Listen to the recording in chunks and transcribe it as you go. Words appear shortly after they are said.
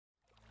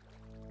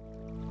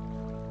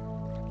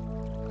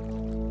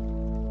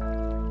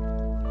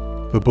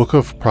The Book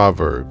of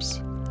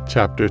Proverbs,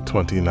 chapter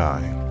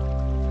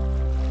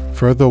 29.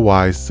 Further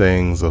Wise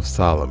Sayings of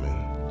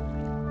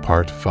Solomon,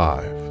 Part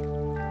 5.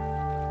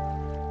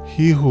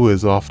 He who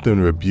is often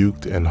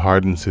rebuked and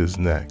hardens his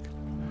neck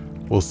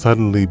will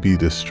suddenly be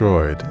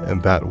destroyed,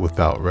 and that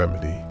without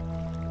remedy.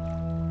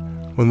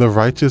 When the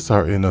righteous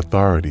are in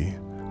authority,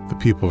 the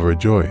people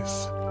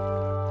rejoice,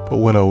 but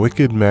when a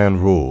wicked man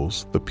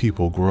rules, the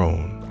people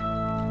groan.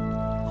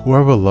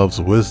 Whoever loves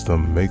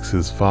wisdom makes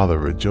his father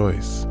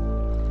rejoice,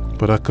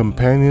 but a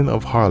companion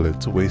of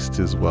harlots wastes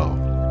his wealth.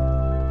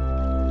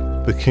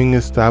 The king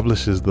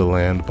establishes the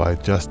land by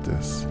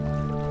justice,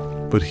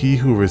 but he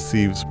who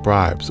receives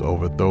bribes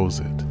overthrows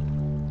it.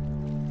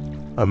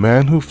 A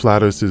man who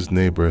flatters his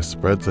neighbor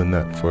spreads a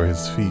net for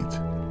his feet.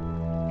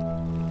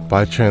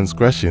 By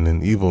transgression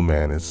an evil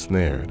man is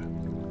snared,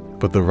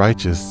 but the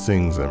righteous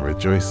sings and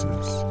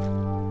rejoices.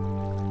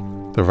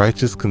 The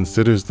righteous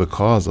considers the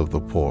cause of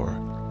the poor,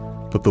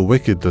 but the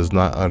wicked does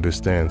not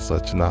understand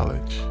such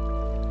knowledge.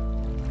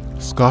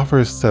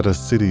 Scoffers set a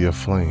city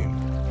aflame,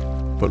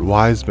 but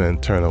wise men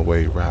turn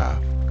away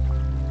wrath.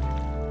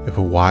 If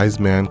a wise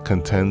man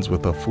contends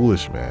with a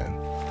foolish man,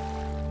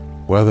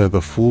 whether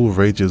the fool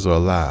rages or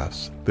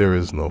laughs, there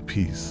is no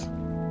peace.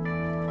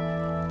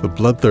 The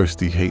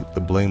bloodthirsty hate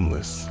the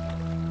blameless,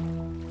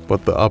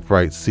 but the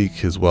upright seek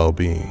his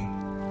well-being.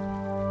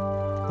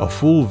 A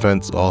fool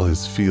vents all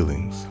his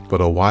feelings,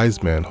 but a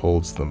wise man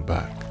holds them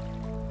back.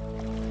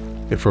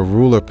 If a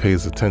ruler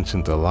pays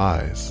attention to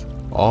lies,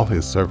 all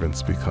his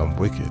servants become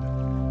wicked.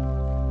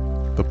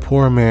 The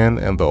poor man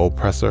and the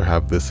oppressor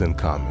have this in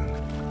common: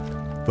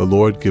 the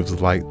Lord gives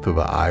light to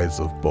the eyes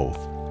of both.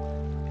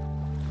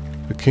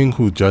 The king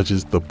who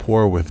judges the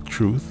poor with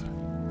truth,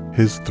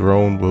 his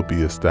throne will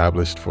be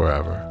established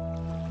forever.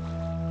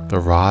 The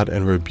rod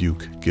and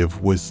rebuke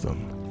give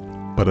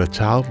wisdom, but a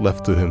child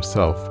left to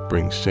himself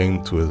brings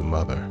shame to his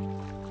mother.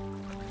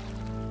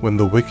 When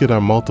the wicked are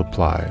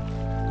multiplied,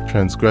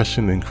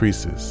 transgression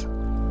increases,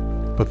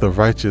 but the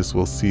righteous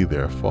will see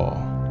their fall.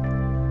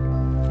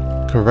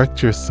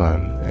 Correct your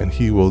son, and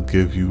he will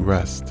give you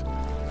rest.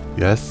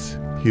 Yes,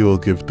 he will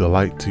give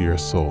delight to your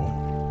soul.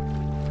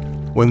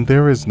 When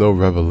there is no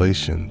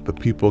revelation, the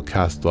people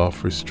cast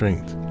off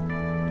restraint,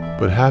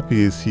 but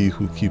happy is he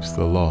who keeps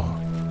the law.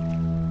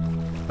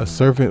 A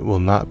servant will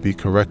not be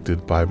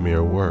corrected by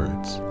mere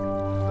words,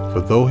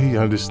 for though he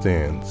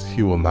understands,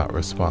 he will not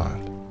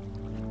respond.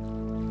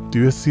 Do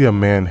you see a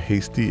man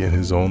hasty in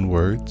his own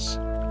words?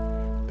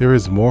 There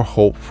is more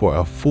hope for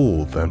a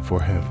fool than for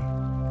him.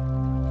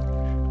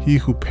 He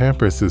who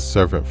pampers his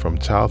servant from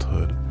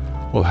childhood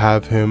will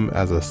have him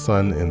as a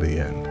son in the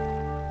end.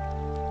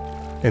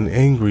 An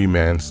angry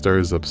man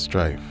stirs up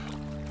strife,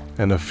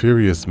 and a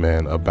furious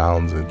man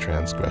abounds in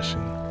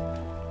transgression.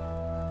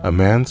 A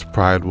man's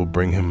pride will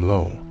bring him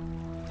low,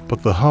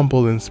 but the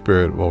humble in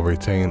spirit will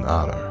retain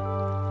honor.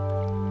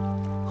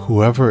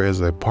 Whoever is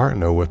a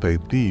partner with a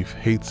thief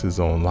hates his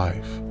own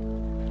life.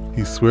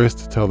 He swears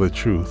to tell the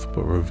truth,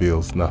 but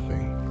reveals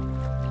nothing.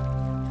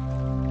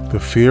 The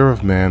fear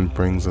of man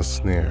brings a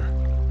snare,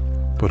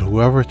 but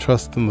whoever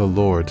trusts in the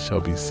Lord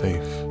shall be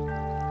safe.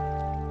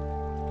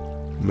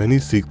 Many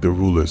seek the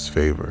ruler's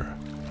favor,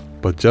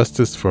 but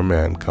justice for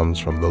man comes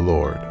from the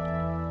Lord.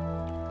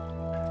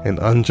 An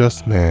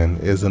unjust man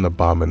is an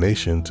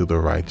abomination to the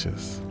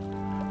righteous,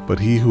 but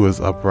he who is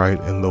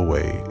upright in the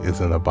way is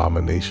an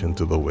abomination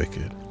to the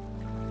wicked.